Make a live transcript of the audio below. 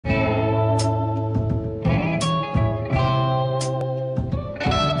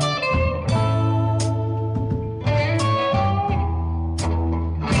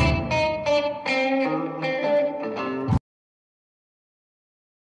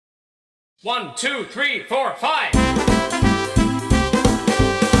1, 2, 3, 4, 5.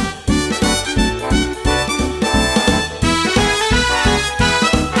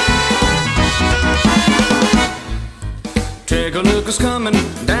 Take a look who's coming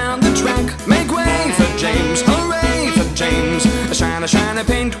down the track. Make way for James, hooray for James. A shiny, shiny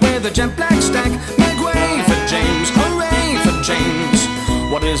paint with a jet black stack. Make way for James, hooray for James.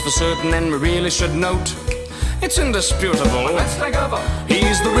 What is for certain and we really should note, it's indisputable. Let's take over.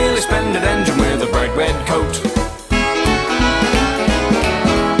 He's the really splendid engine with a bright red coat.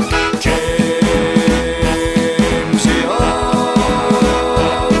 James,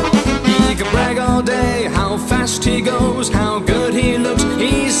 oh, he can brag all day how fast he goes, how good he looks,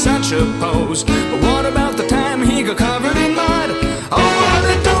 he's such a pose. But what about the time he got covered in mud? Oh, what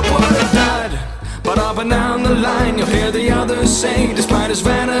a dope, what a dud. But up and down the line you'll hear the others say, despite his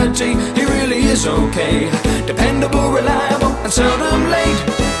vanity, he really is okay. Dependable, reliable, and seldom late.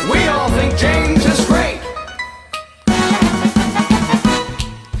 We all think James is great.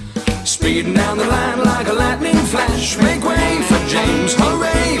 Speeding down the line like a lightning flash. Make way for James,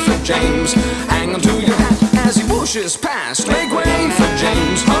 hooray for James. Hang on to your hat as he whooshes past. Make way for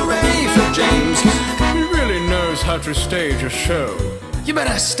James, hooray for James. He really knows how to stage a show. You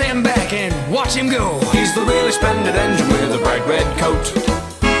better stand back and watch him go. He's the really splendid engine with a bright red coat.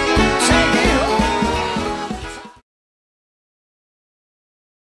 Take it home.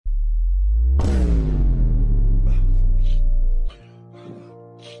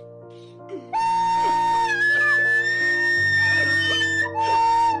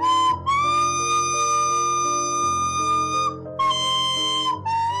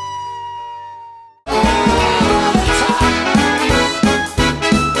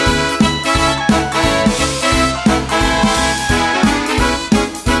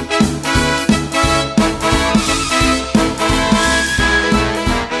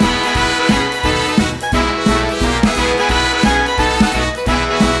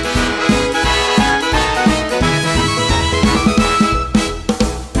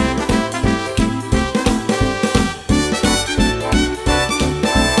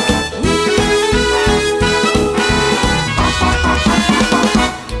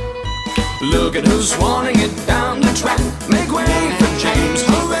 Look at who's wanting it down the track. Make way for James,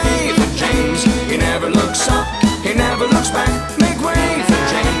 hooray for James. He never looks up, he never looks back. Make way for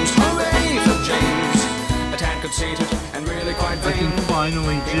James, hooray for James. A tad conceited and really quite vain. I can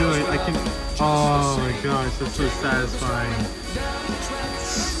finally do it. I can. Oh my gosh, that's so satisfying.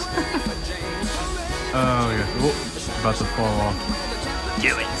 Oh my gosh. Oh, about to fall off.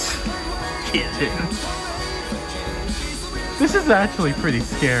 Do it. Kill it. This is actually pretty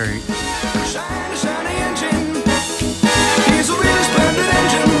scary. Shiny, shiny engine. He's a really